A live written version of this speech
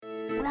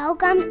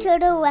Welcome to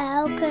the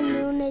Well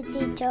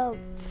Community Church.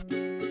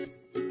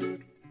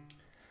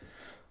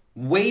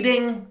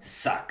 Waiting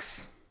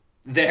sucks.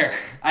 There,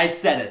 I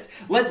said it.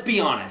 Let's be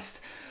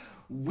honest.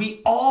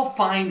 We all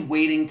find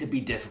waiting to be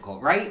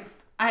difficult, right?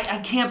 I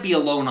can't be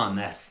alone on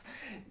this.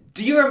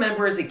 Do you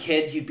remember as a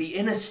kid, you'd be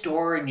in a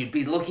store and you'd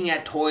be looking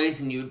at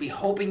toys and you'd be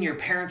hoping your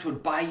parents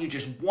would buy you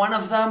just one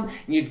of them,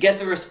 and you'd get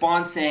the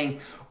response saying,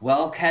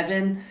 "Well,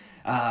 Kevin,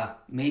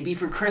 maybe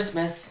for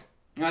Christmas."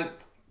 You're like,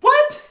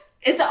 "What?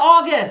 It's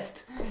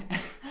August!"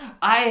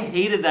 I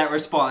hated that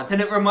response,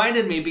 and it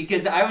reminded me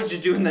because I was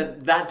just doing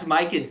that to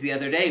my kids the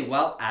other day.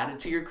 Well, add it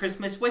to your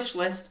Christmas wish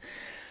list.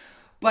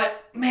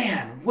 But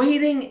man,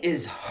 waiting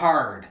is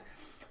hard.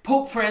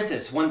 Pope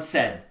Francis once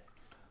said,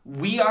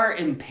 "We are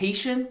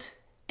impatient,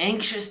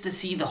 anxious to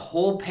see the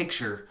whole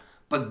picture,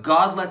 but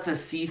God lets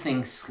us see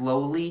things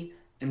slowly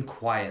and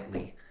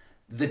quietly.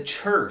 The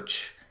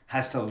church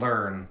has to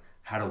learn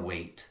how to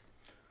wait."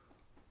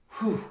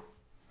 Whew.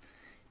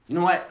 You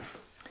know what?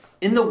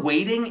 In the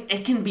waiting,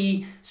 it can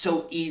be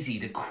so easy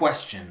to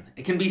question.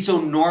 It can be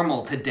so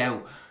normal to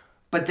doubt.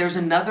 But there's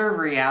another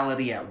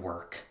reality at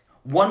work,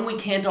 one we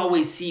can't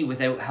always see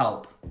without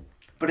help.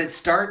 But it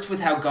starts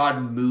with how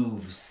God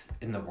moves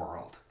in the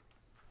world.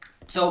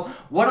 So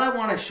what I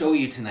want to show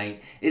you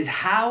tonight is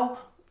how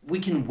we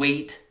can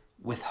wait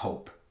with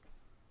hope.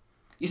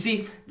 You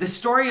see, the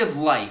story of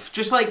life,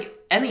 just like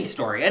any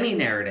story, any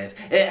narrative,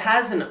 it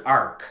has an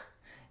arc.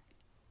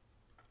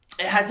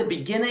 It has a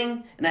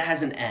beginning and it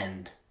has an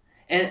end.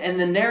 And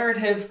the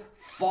narrative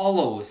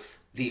follows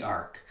the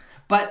arc.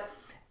 But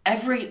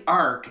every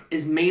arc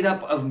is made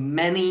up of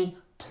many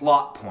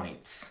plot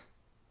points.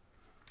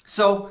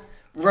 So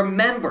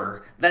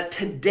remember that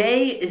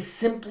today is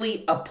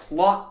simply a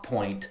plot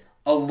point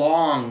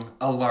along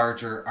a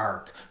larger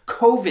arc.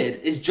 COVID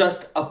is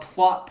just a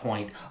plot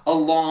point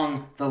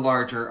along the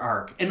larger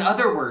arc. In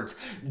other words,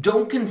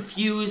 don't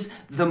confuse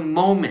the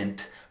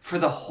moment for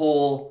the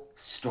whole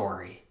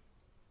story.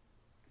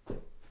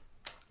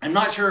 I'm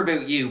not sure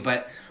about you,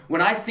 but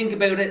when I think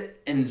about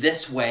it in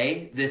this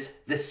way, this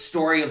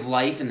story of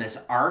life and this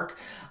arc,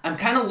 I'm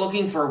kind of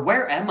looking for,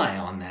 where am I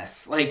on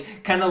this?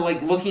 Like, kind of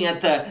like looking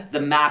at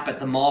the map at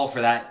the mall for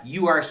that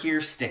 "You Are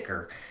Here"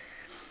 sticker.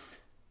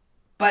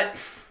 But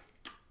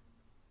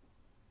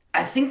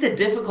I think the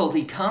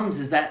difficulty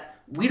comes is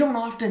that we don't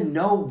often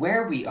know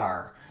where we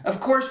are. Of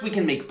course, we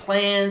can make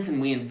plans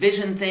and we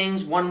envision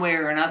things one way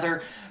or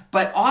another,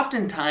 but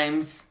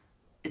oftentimes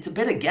it's a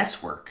bit of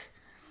guesswork.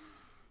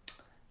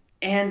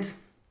 And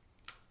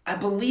I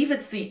believe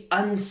it's the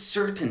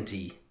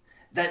uncertainty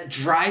that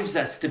drives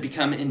us to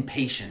become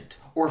impatient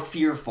or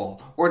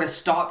fearful or to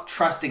stop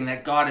trusting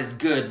that God is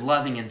good,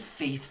 loving, and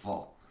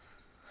faithful.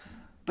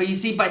 But you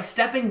see, by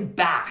stepping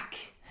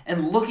back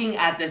and looking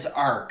at this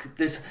arc,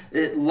 this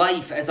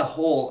life as a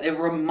whole, it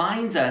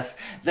reminds us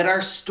that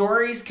our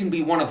stories can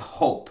be one of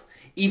hope,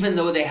 even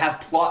though they have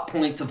plot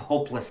points of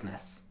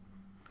hopelessness.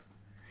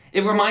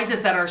 It reminds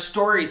us that our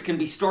stories can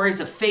be stories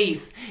of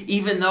faith,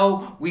 even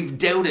though we've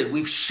doubted,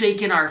 we've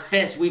shaken our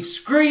fists, we've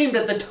screamed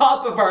at the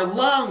top of our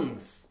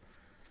lungs.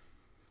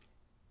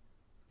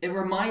 It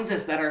reminds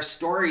us that our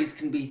stories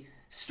can be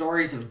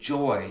stories of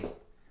joy,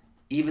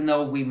 even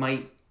though we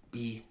might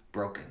be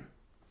broken.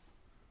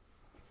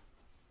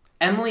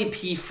 Emily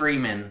P.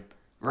 Freeman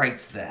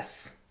writes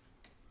this: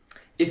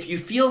 "If you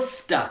feel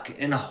stuck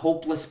in a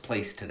hopeless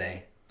place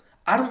today,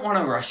 I don't want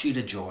to rush you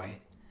to joy.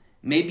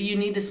 Maybe you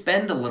need to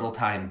spend a little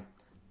time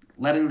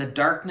letting the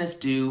darkness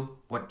do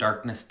what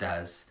darkness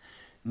does: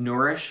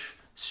 nourish,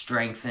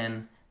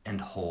 strengthen,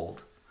 and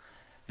hold.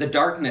 The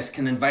darkness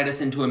can invite us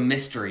into a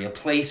mystery, a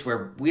place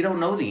where we don't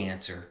know the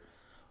answer.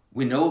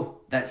 We know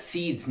that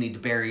seeds need to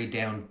bury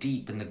down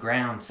deep in the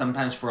ground,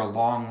 sometimes for a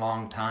long,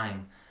 long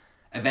time.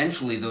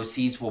 Eventually, those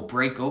seeds will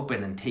break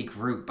open and take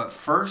root, but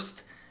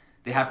first,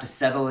 they have to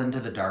settle into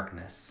the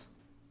darkness.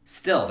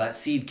 Still, that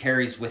seed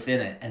carries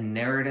within it a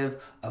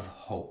narrative of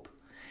hope.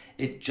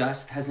 It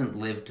just hasn't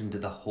lived into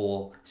the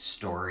whole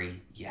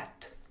story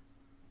yet."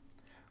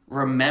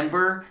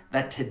 Remember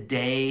that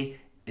today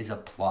is a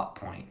plot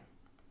point.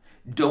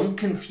 Don't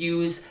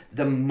confuse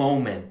the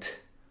moment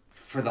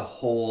for the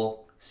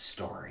whole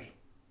story.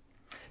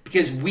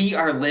 Because we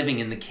are living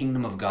in the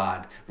kingdom of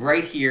God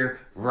right here,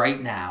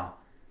 right now,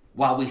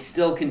 while we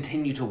still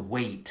continue to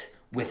wait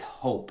with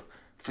hope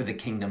for the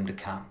kingdom to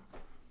come.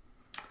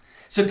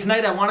 So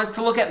tonight I want us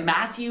to look at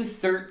Matthew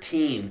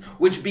 13,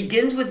 which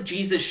begins with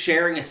Jesus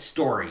sharing a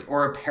story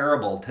or a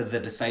parable to the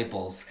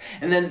disciples.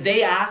 And then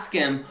they ask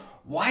him,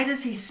 why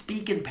does he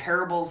speak in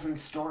parables and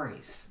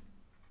stories?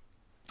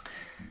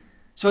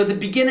 So at the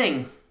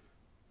beginning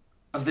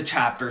of the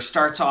chapter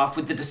starts off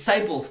with the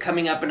disciples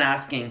coming up and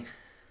asking,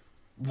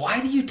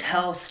 "Why do you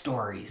tell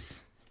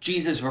stories?"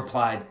 Jesus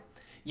replied,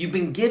 "You've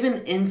been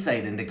given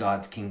insight into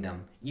God's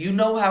kingdom. You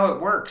know how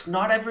it works.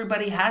 Not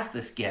everybody has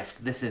this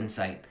gift, this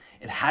insight.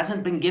 It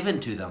hasn't been given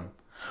to them.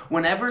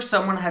 Whenever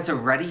someone has a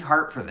ready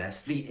heart for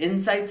this, the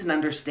insights and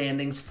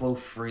understandings flow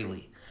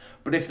freely.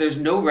 But if there's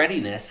no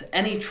readiness,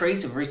 any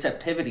trace of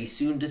receptivity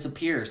soon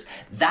disappears.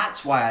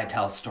 That's why I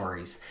tell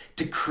stories,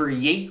 to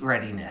create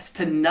readiness,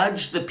 to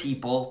nudge the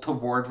people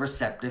toward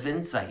receptive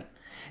insight.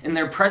 In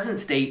their present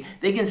state,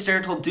 they can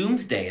stare till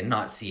doomsday and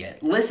not see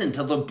it, listen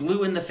till they're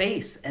blue in the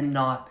face and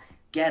not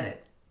get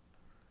it.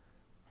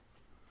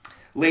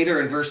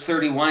 Later in verse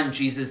 31,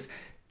 Jesus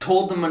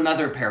told them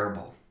another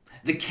parable.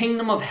 The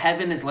kingdom of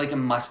heaven is like a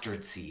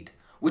mustard seed,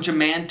 which a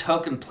man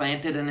took and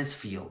planted in his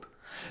field.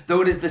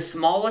 Though it is the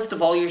smallest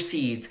of all your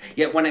seeds,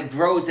 yet when it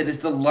grows, it is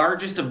the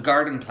largest of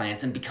garden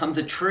plants and becomes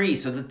a tree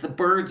so that the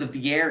birds of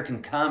the air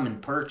can come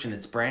and perch in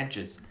its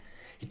branches.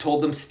 He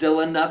told them still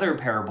another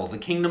parable. The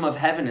kingdom of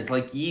heaven is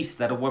like yeast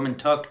that a woman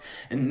took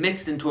and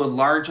mixed into a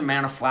large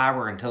amount of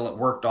flour until it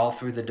worked all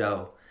through the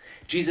dough.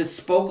 Jesus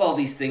spoke all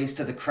these things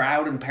to the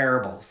crowd in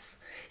parables.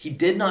 He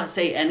did not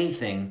say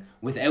anything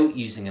without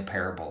using a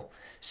parable.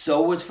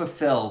 So was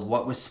fulfilled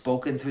what was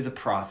spoken through the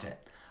prophet.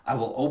 I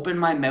will open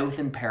my mouth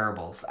in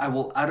parables. I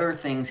will utter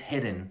things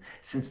hidden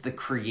since the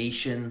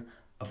creation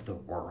of the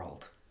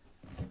world.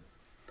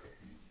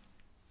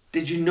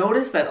 Did you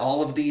notice that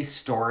all of these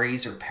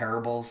stories or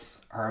parables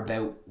are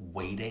about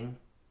waiting?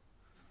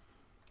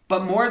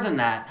 But more than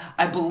that,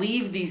 I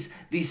believe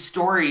these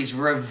stories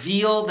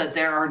reveal that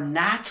there are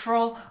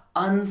natural,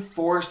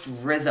 unforced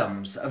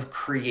rhythms of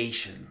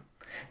creation.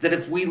 That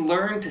if we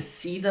learn to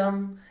see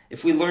them,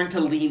 if we learn to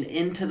lean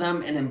into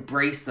them and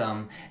embrace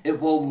them, it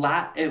will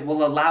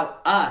allow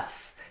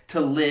us to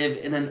live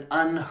in an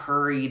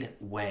unhurried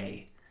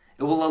way.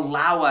 It will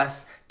allow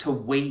us to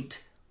wait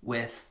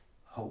with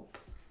hope.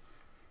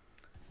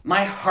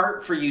 My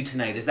heart for you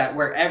tonight is that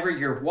wherever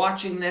you're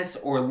watching this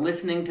or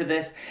listening to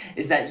this,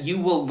 is that you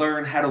will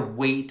learn how to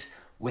wait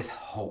with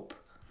hope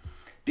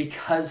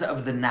because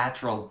of the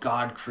natural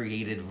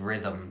God-created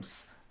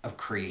rhythms of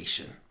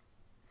creation.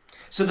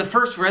 So the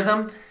first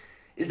rhythm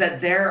is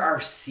that there are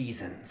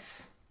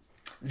seasons.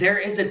 There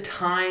is a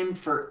time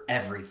for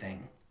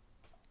everything.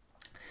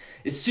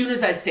 As soon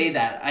as I say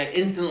that, I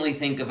instantly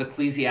think of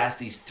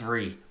Ecclesiastes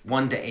 3,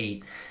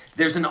 1-8.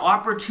 There's an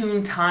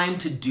opportune time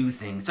to do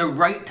things, a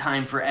right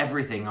time for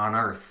everything on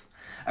earth.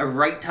 A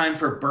right time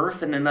for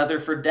birth and another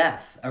for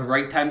death. A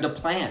right time to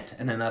plant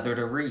and another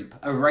to reap.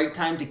 A right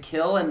time to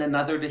kill and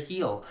another to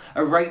heal.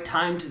 A right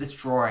time to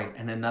destroy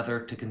and another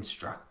to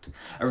construct.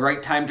 A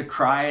right time to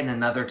cry and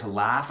another to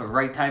laugh. A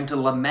right time to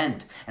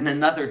lament and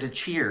another to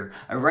cheer.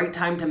 A right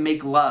time to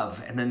make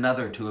love and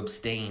another to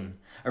abstain.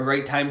 A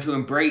right time to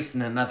embrace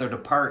and another to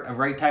part. A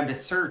right time to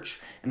search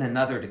and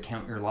another to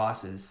count your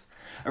losses.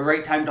 A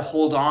right time to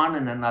hold on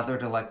and another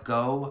to let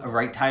go. A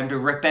right time to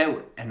rip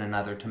out and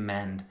another to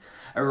mend.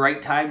 A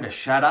right time to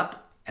shut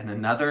up and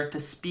another to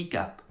speak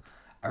up.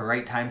 A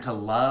right time to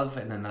love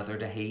and another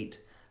to hate.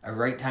 A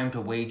right time to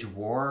wage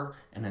war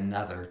and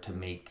another to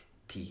make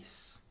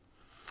peace.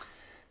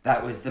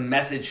 That was the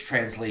Message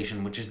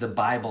translation, which is the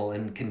Bible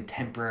in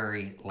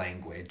contemporary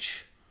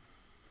language.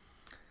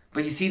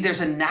 But you see,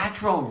 there's a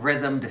natural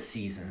rhythm to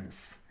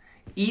seasons.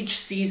 Each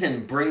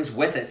season brings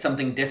with it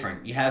something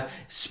different. You have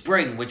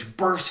spring, which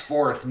bursts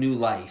forth new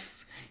life.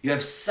 You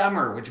have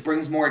summer, which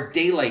brings more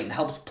daylight and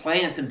helps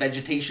plants and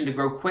vegetation to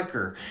grow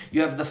quicker.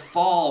 You have the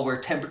fall, where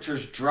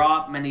temperatures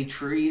drop, many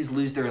trees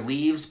lose their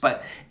leaves,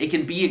 but it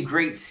can be a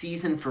great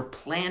season for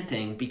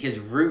planting because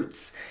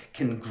roots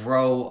can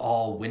grow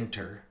all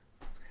winter.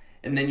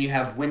 And then you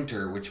have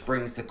winter, which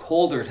brings the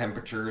colder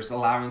temperatures,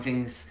 allowing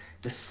things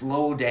to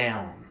slow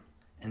down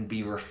and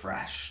be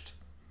refreshed.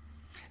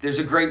 There's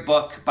a great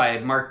book by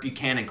Mark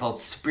Buchanan called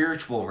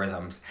Spiritual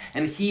Rhythms,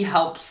 and he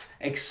helps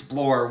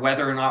explore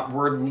whether or not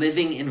we're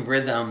living in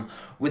rhythm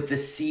with the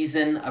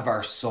season of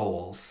our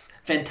souls.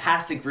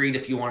 Fantastic read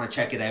if you want to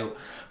check it out.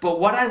 But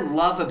what I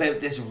love about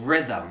this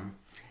rhythm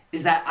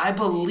is that I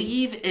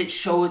believe it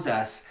shows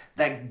us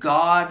that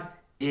God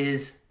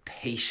is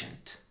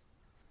patient.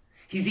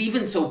 He's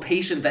even so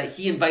patient that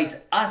he invites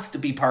us to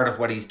be part of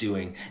what he's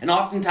doing. And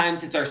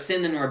oftentimes it's our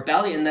sin and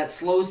rebellion that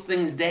slows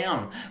things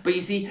down. But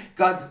you see,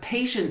 God's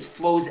patience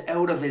flows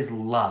out of his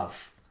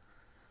love.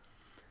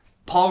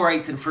 Paul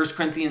writes in 1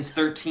 Corinthians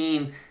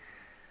 13,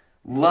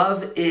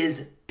 love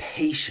is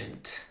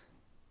patient.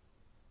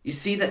 You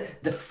see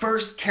that the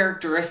first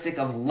characteristic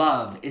of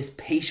love is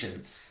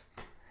patience.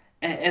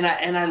 And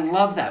I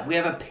love that. We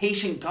have a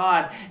patient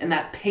God, and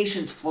that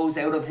patience flows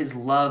out of his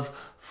love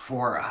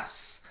for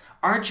us.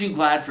 Aren't you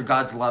glad for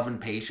God's love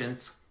and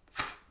patience?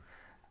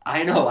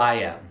 I know I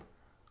am.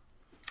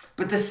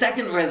 But the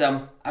second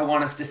rhythm I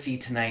want us to see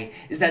tonight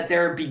is that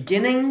there are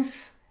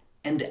beginnings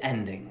and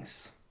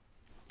endings.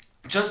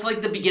 Just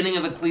like the beginning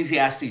of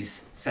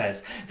Ecclesiastes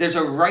says, there's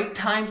a right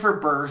time for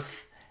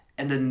birth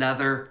and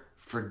another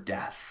for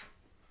death.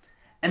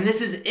 And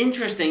this is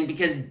interesting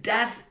because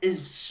death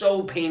is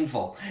so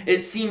painful.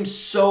 It seems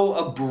so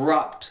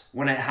abrupt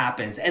when it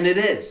happens, and it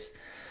is.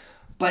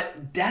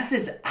 But death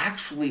is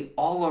actually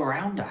all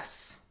around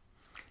us.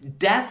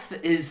 Death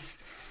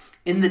is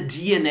in the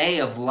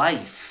DNA of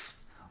life.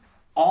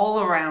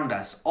 All around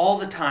us, all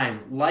the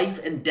time, life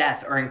and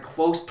death are in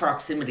close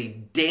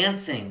proximity,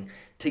 dancing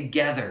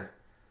together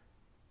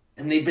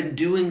and they've been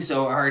doing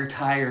so our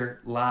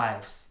entire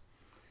lives.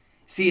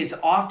 See, it's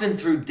often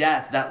through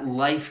death that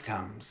life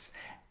comes.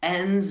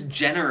 Ends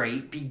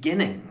generate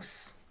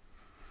beginnings.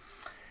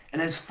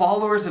 And as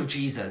followers of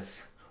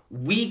Jesus,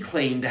 we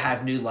claim to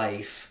have new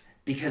life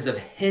because of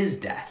his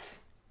death.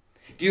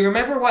 Do you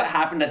remember what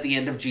happened at the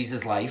end of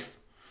Jesus' life?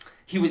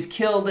 He was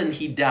killed and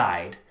he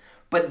died,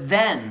 but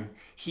then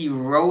he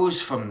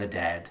rose from the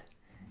dead,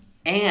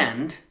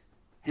 and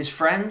his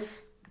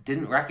friends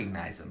didn't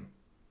recognize him.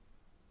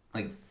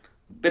 Like,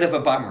 bit of a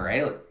bummer,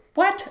 right? Like,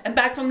 what? I'm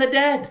back from the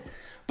dead.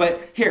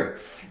 But here,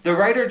 the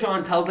writer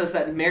John tells us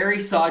that Mary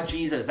saw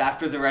Jesus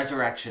after the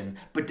resurrection,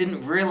 but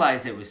didn't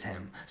realize it was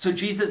him. So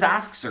Jesus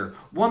asks her,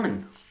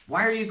 "Woman,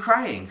 why are you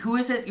crying? Who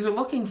is it you're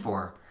looking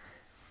for?"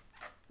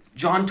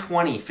 John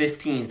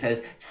 20:15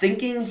 says,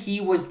 "Thinking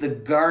he was the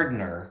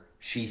gardener,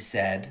 she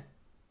said,"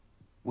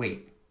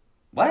 wait,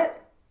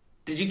 what?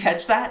 Did you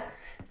catch that?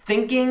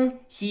 Thinking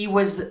he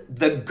was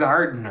the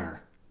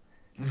gardener.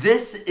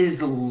 This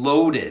is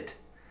loaded.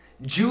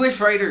 Jewish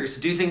writers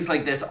do things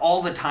like this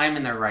all the time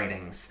in their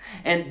writings,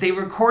 and they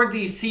record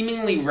these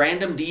seemingly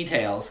random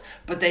details,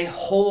 but they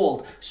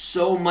hold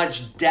so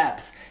much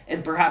depth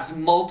and perhaps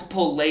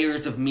multiple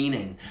layers of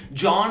meaning.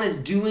 John is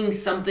doing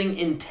something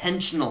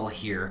intentional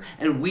here,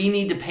 and we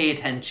need to pay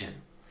attention.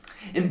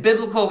 In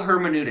biblical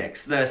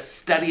hermeneutics, the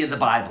study of the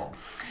Bible,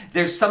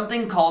 there's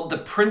something called the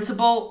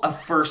principle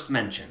of first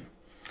mention.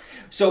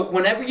 So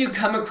whenever you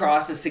come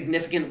across a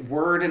significant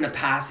word in a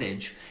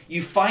passage,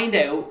 you find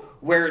out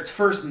where it's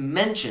first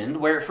mentioned,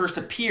 where it first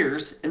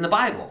appears in the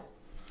Bible.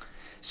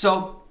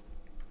 So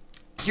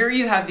here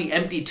you have the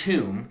empty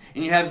tomb,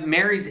 and you have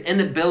Mary's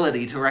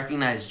inability to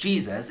recognize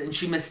Jesus, and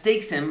she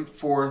mistakes him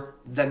for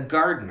the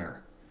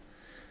gardener.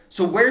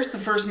 So where's the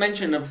first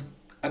mention of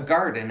a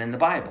garden in the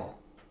Bible?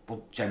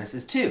 Well,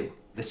 Genesis 2,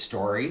 the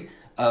story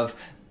of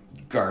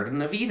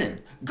Garden of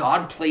Eden.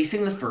 God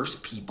placing the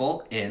first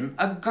people in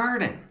a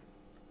garden.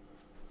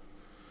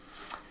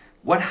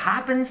 What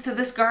happens to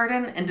this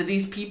garden and to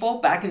these people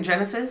back in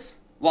Genesis?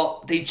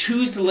 Well, they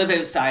choose to live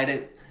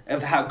outside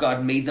of how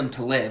God made them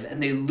to live,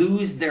 and they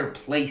lose their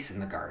place in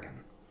the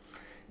garden.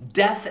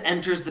 Death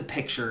enters the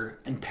picture,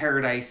 and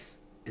paradise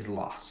is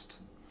lost.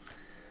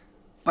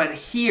 But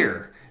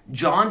here,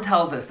 John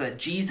tells us that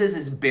Jesus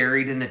is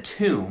buried in a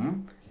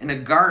tomb, in a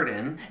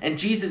garden, and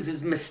Jesus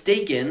is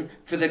mistaken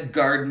for the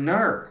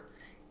gardener.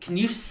 Can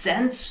you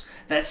sense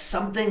that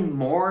something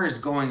more is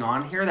going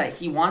on here, that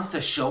he wants to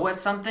show us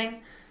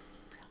something?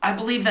 I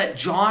believe that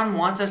John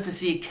wants us to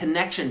see a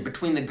connection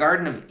between the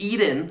Garden of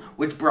Eden,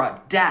 which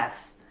brought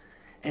death,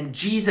 and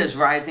Jesus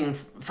rising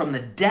from the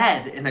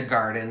dead in a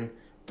garden,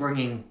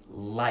 bringing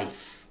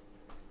life.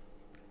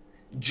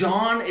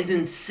 John is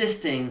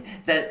insisting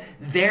that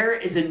there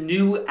is a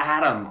new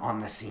Adam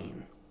on the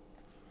scene,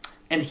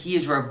 and he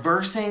is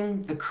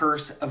reversing the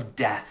curse of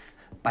death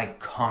by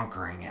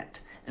conquering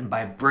it and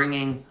by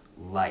bringing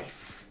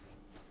life.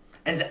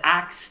 As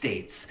Acts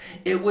states,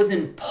 it was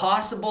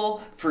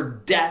impossible for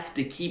death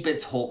to keep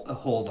its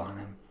hold on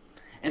him.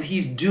 And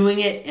he's doing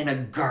it in a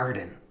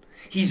garden.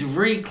 He's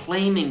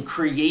reclaiming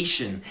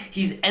creation.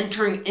 He's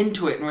entering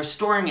into it and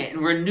restoring it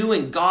and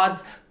renewing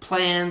God's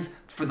plans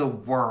for the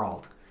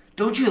world.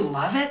 Don't you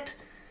love it?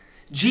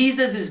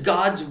 Jesus is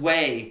God's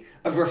way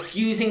of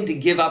refusing to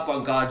give up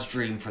on God's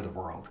dream for the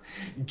world.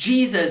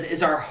 Jesus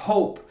is our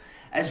hope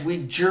as we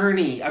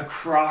journey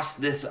across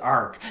this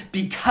arc.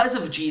 Because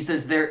of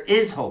Jesus, there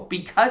is hope.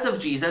 Because of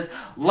Jesus,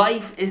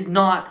 life is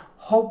not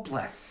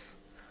hopeless.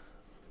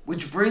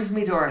 Which brings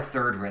me to our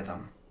third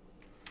rhythm.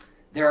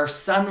 There are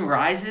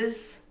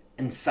sunrises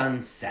and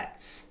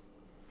sunsets.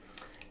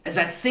 As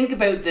I think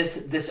about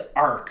this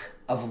arc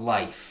of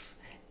life,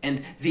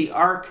 and the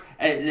arc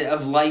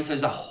of life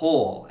as a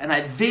whole, and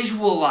I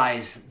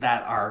visualize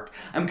that arc,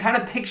 I'm kind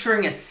of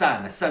picturing a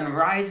sun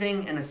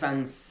rising and a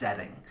sun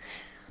setting.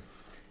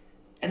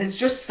 And it's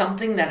just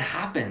something that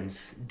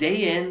happens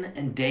day in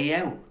and day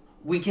out.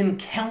 We can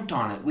count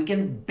on it. We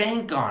can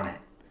bank on it.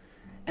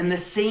 And the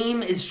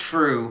same is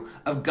true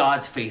of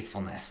God's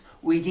faithfulness.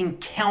 We can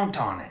count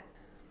on it.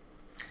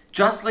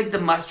 Just like the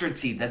mustard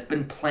seed that's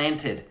been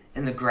planted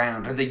in the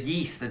ground, or the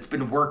yeast that's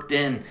been worked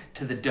in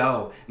to the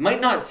dough. It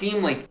might not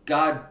seem like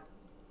God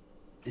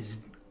is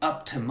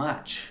up to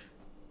much,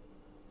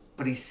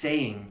 but he's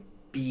saying,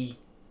 be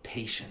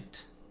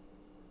patient.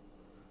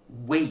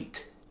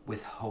 Wait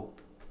with hope.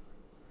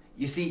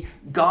 You see,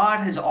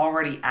 God has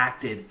already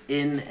acted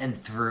in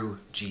and through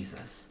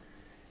Jesus.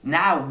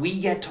 Now we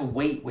get to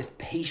wait with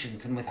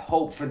patience and with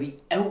hope for the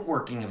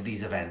outworking of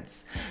these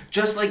events.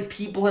 Just like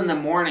people in the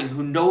morning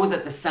who know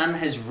that the sun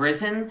has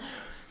risen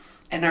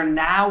and are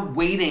now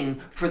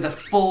waiting for the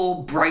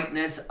full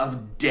brightness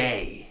of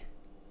day.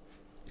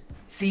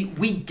 See,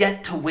 we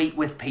get to wait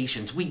with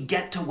patience. We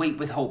get to wait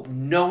with hope,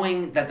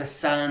 knowing that the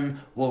sun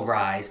will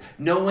rise,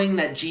 knowing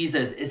that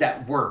Jesus is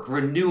at work,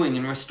 renewing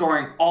and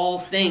restoring all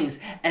things,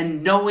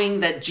 and knowing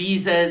that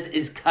Jesus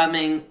is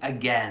coming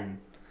again.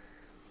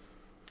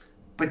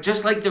 But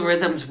just like the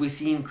rhythms we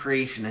see in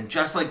creation, and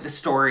just like the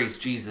stories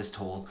Jesus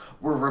told,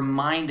 we're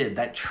reminded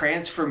that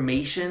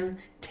transformation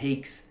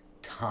takes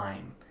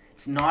time.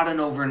 It's not an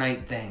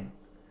overnight thing.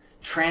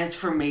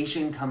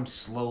 Transformation comes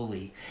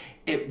slowly.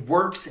 It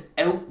works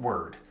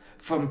outward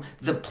from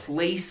the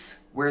place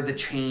where the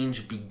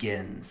change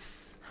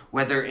begins,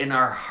 whether in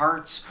our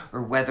hearts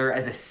or whether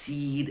as a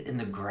seed in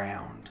the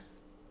ground.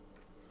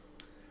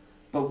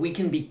 But we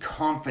can be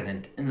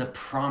confident in the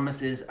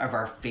promises of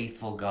our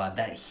faithful God,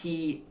 that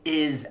He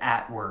is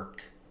at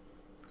work.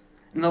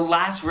 And the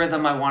last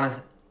rhythm I want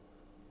to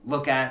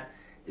look at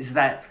is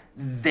that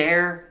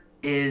there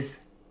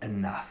is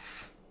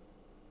enough.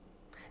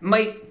 It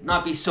might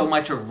not be so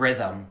much a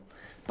rhythm,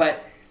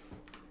 but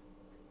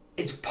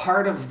it's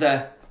part of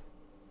the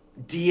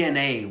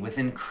DNA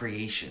within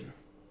creation.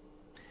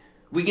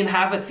 We can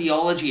have a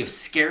theology of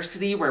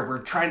scarcity where we're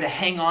trying to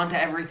hang on to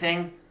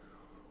everything,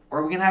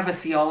 or we can have a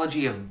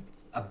theology of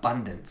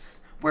abundance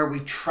where we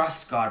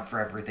trust God for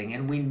everything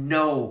and we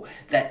know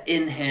that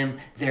in Him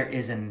there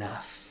is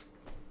enough.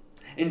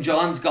 In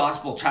John's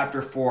Gospel,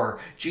 chapter 4,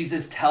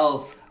 Jesus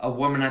tells a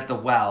woman at the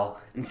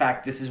well, in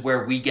fact, this is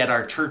where we get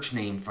our church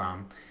name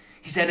from.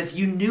 He said, if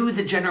you knew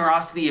the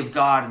generosity of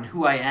God and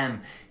who I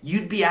am,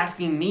 you'd be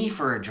asking me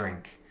for a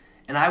drink,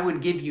 and I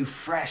would give you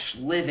fresh,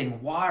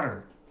 living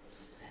water.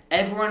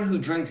 Everyone who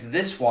drinks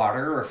this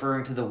water,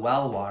 referring to the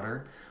well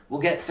water, will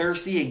get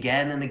thirsty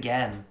again and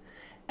again.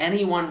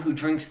 Anyone who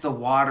drinks the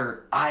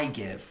water I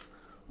give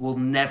will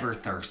never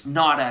thirst,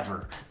 not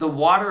ever. The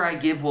water I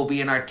give will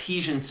be an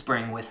artesian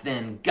spring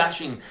within,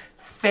 gushing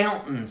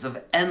fountains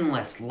of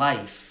endless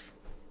life.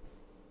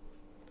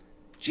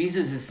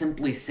 Jesus is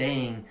simply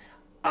saying,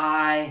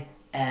 I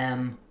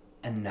am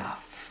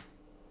enough.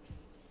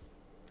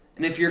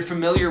 And if you're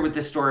familiar with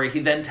the story, he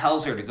then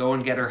tells her to go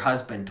and get her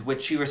husband, to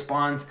which she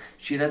responds,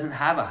 she doesn't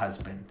have a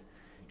husband.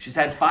 She's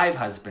had 5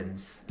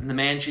 husbands, and the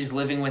man she's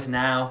living with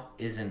now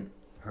isn't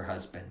her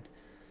husband.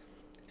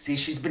 See,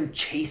 she's been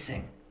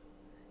chasing.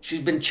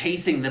 She's been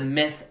chasing the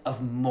myth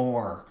of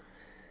more.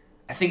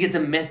 I think it's a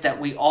myth that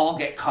we all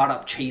get caught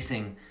up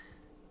chasing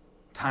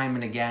time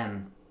and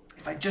again.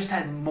 If I just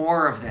had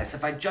more of this,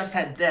 if I just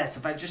had this,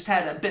 if I just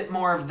had a bit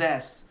more of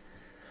this.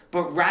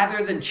 But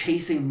rather than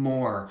chasing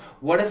more,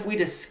 what if we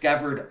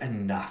discovered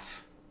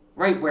enough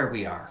right where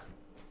we are?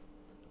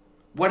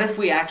 What if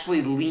we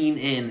actually lean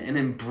in and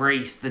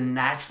embrace the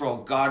natural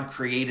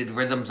God-created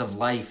rhythms of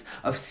life,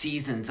 of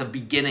seasons, of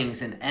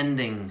beginnings and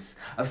endings,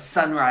 of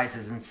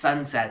sunrises and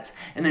sunsets,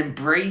 and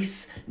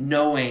embrace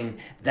knowing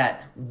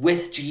that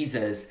with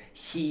Jesus,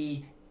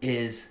 He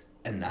is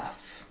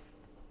enough?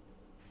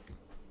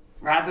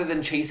 Rather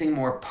than chasing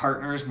more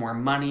partners, more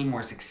money,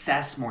 more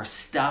success, more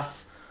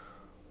stuff,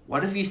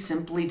 what if you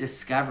simply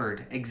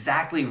discovered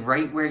exactly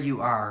right where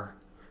you are,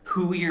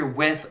 who you're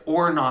with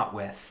or not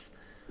with,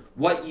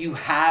 what you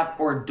have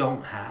or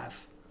don't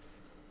have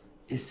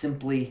is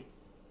simply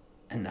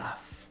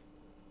enough?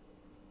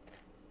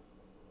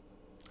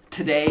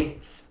 Today,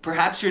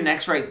 perhaps your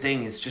next right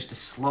thing is just to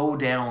slow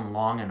down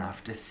long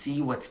enough to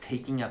see what's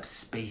taking up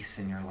space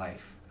in your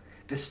life,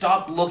 to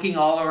stop looking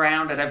all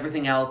around at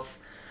everything else,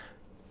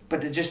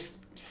 but to just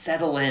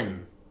settle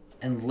in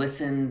and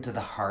listen to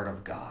the heart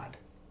of God.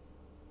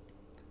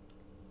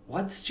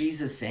 What's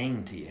Jesus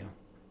saying to you?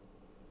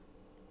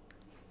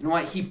 You know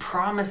what? He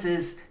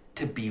promises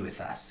to be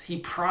with us. He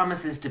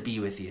promises to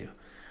be with you.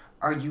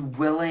 Are you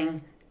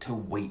willing to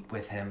wait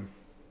with Him?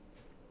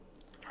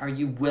 Are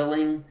you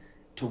willing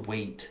to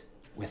wait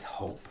with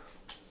hope?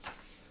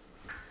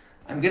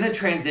 I'm going to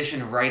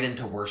transition right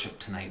into worship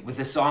tonight with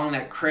a song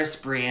that Chris,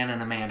 Brianne,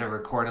 and Amanda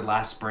recorded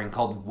last spring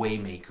called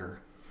Waymaker.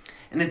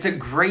 And it's a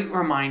great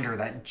reminder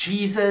that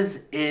Jesus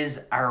is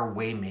our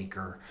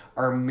waymaker,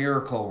 our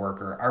miracle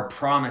worker, our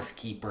promise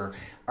keeper,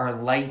 our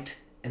light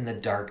in the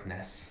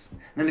darkness. And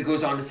then it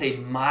goes on to say,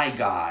 my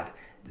God,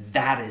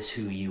 that is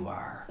who you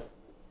are.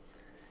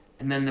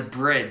 And then the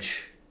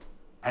bridge,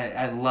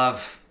 I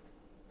love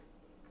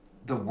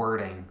the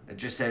wording that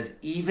just says,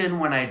 even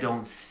when I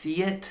don't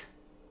see it,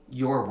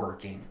 you're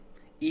working.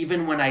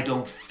 Even when I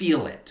don't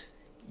feel it,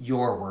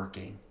 you're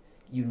working.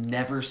 You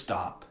never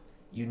stop.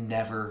 You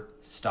never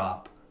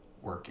stop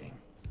working.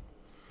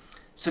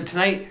 So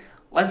tonight,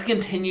 let's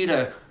continue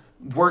to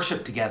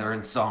worship together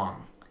in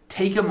song.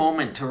 Take a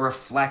moment to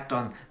reflect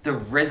on the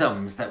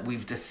rhythms that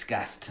we've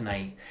discussed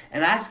tonight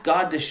and ask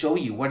God to show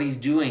you what He's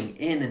doing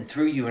in and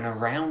through you and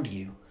around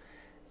you.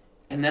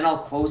 And then I'll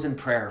close in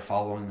prayer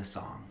following the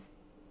song.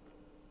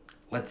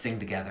 Let's sing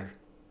together.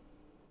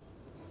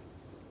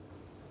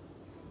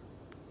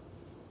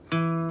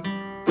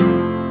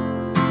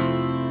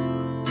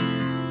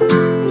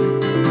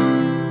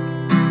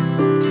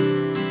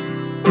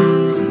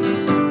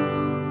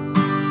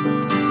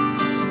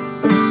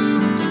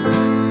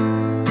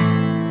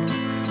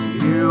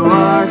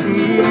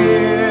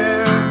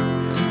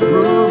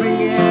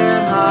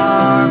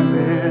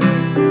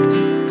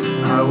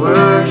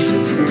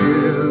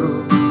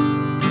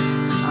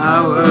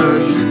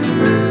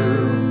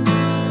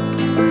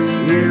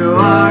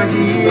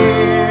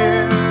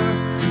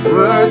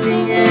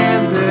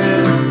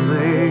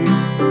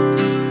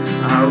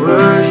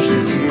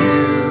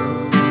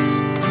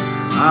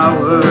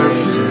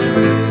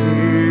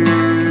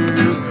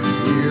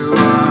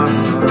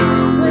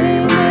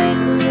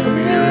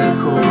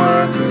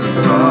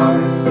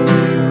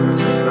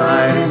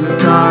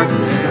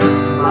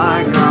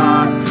 my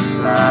God,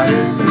 that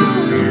is who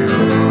you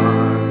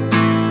are.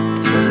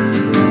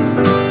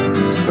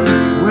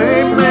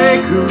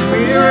 Waymaker,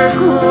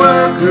 miracle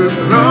worker,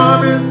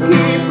 promise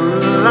keeper,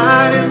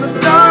 light in the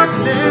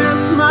darkness,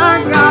 my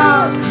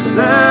God,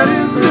 that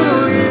is who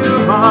you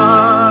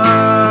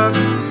are.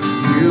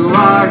 You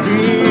are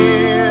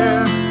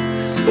here,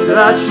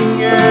 touching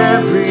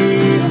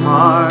every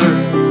heart.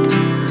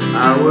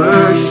 I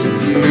worship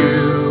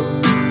you,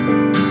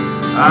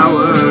 I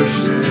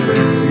worship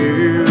you.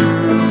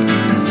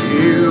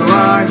 You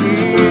are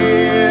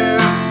here,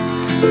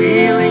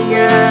 healing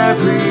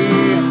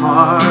every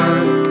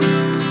heart.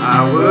 I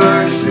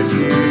worship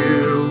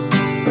you,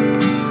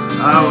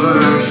 I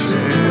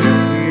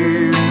worship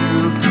you.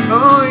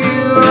 Oh,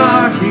 you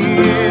are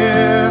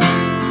here,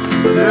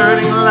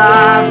 turning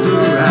lives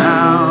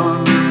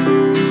around.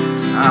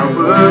 I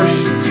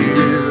worship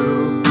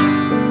you,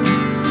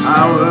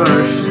 I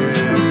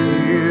worship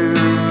you.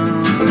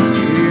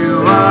 You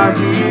are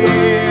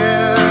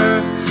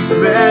here,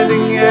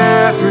 mending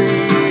every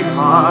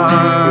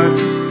heart.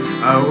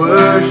 I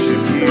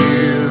worship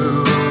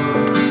you,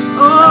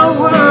 oh,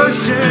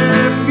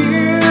 worship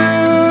you,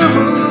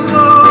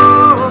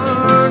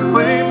 Lord.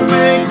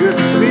 Waymaker,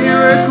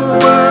 miracle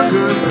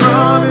worker,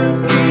 promise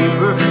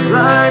keeper,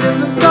 light in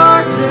the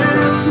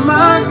darkness,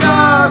 my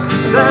God,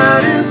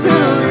 that is who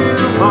you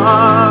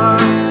are.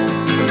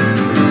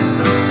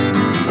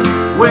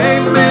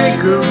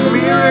 Waymaker,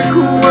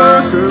 miracle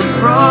worker,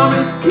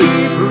 promise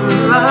keeper,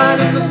 light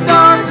in the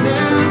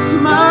darkness,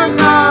 my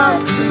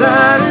God,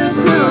 that is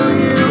who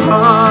you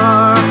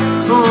are.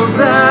 Oh,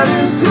 that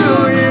is who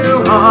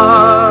you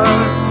are.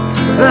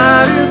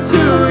 That is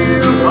who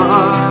you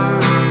are.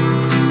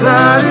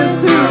 That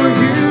is who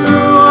you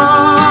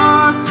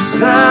are.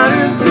 That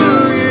is who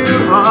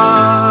you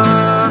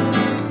are.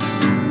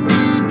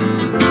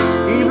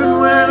 Even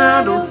when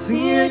I don't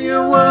see it,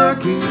 you're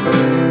working.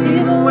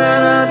 Even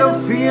when I don't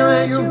feel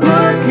it, you're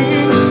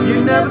working.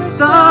 You never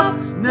stop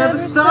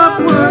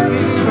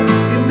working.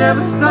 You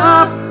never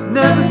stop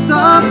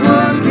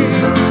working.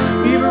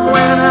 Even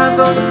when I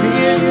don't see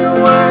it,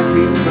 you're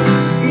working.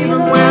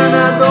 Even when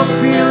I don't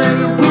feel it,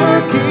 you're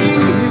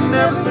working. You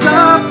never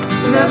stop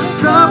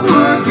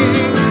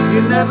working.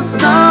 You never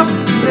stop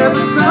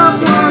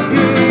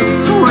working.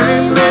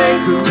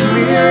 Waymaker,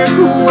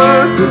 miracle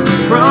worker,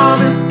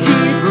 promise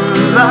keeper,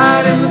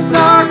 light in the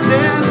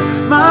darkness,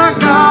 my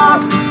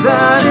God,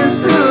 that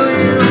is who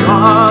you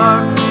are.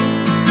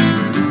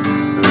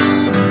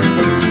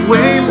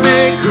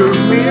 Waymaker,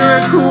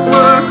 miracle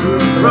worker,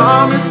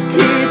 promise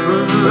keeper,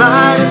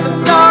 light in the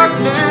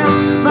darkness,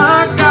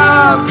 my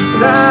God,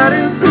 that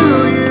is who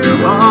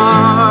you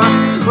are.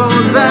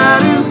 Oh,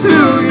 that is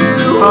who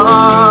you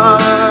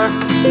are.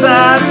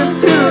 That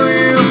is who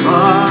you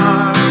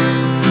are.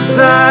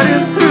 That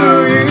is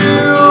who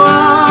you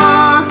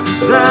are.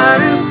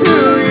 That is who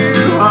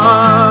you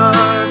are.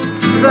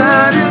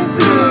 That is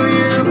who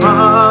you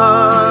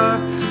are.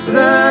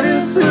 That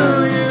is who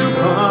you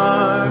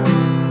are.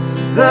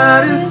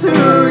 That is who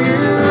you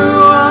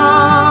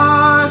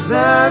are.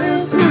 That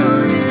is who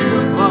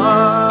you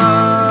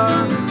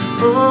are.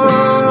 Oh.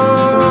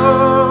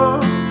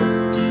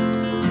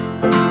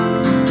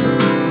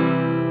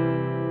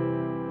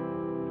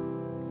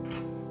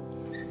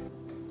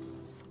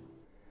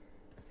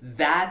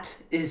 That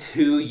is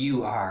who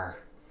you are.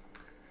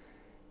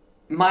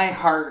 My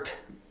heart,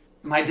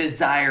 my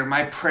desire,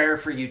 my prayer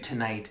for you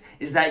tonight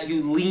is that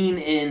you lean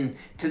in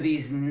to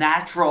these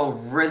natural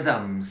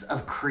rhythms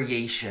of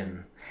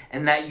creation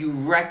and that you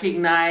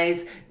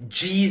recognize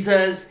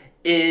Jesus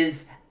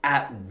is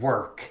at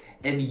work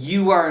and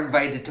you are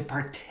invited to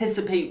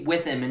participate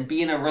with him and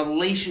be in a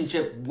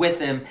relationship with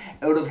him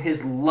out of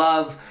his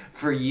love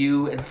for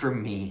you and for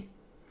me.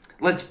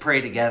 Let's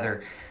pray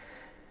together.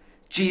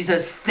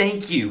 Jesus,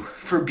 thank you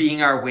for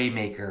being our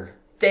waymaker.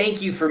 Thank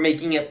you for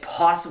making it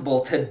possible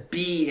to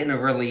be in a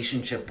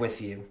relationship with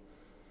you.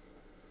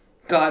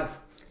 God,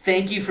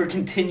 thank you for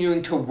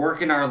continuing to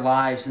work in our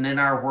lives and in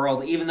our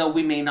world, even though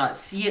we may not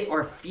see it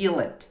or feel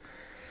it.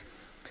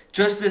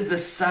 Just as the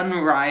sun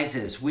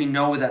rises, we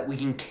know that we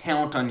can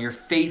count on your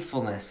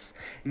faithfulness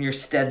and your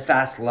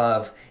steadfast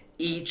love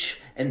each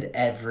and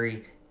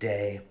every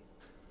day.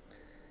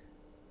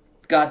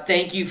 God,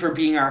 thank you for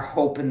being our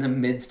hope in the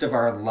midst of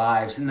our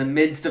lives, in the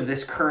midst of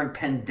this current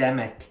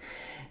pandemic,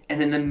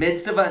 and in the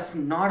midst of us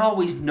not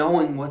always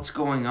knowing what's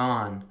going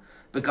on.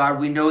 But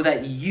God, we know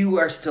that you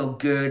are still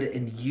good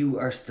and you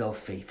are still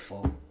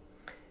faithful.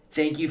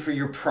 Thank you for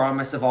your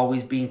promise of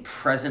always being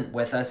present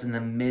with us in the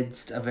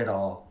midst of it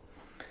all.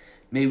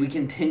 May we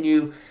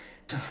continue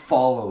to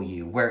follow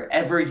you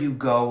wherever you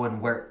go and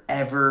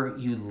wherever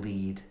you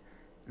lead.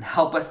 And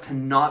help us to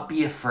not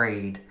be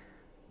afraid,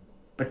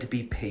 but to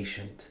be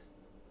patient.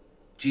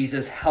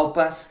 Jesus, help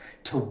us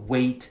to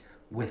wait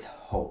with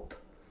hope.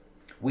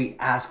 We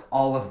ask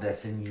all of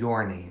this in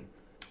your name.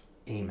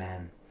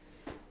 Amen.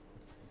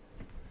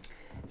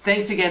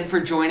 Thanks again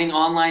for joining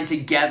online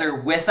together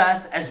with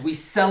us as we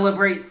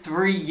celebrate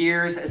 3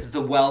 years as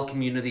the Well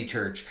Community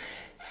Church.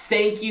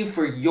 Thank you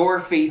for your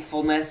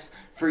faithfulness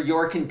for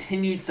your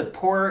continued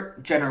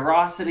support,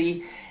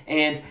 generosity,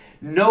 and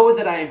know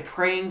that I am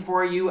praying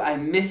for you. I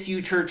miss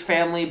you, church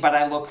family, but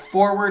I look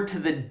forward to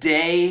the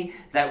day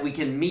that we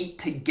can meet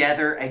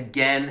together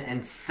again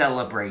and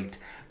celebrate.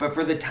 But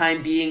for the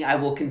time being, I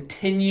will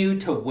continue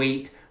to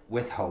wait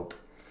with hope.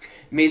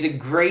 May the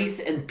grace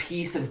and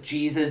peace of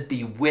Jesus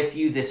be with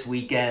you this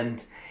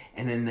weekend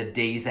and in the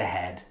days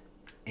ahead.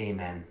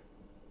 Amen.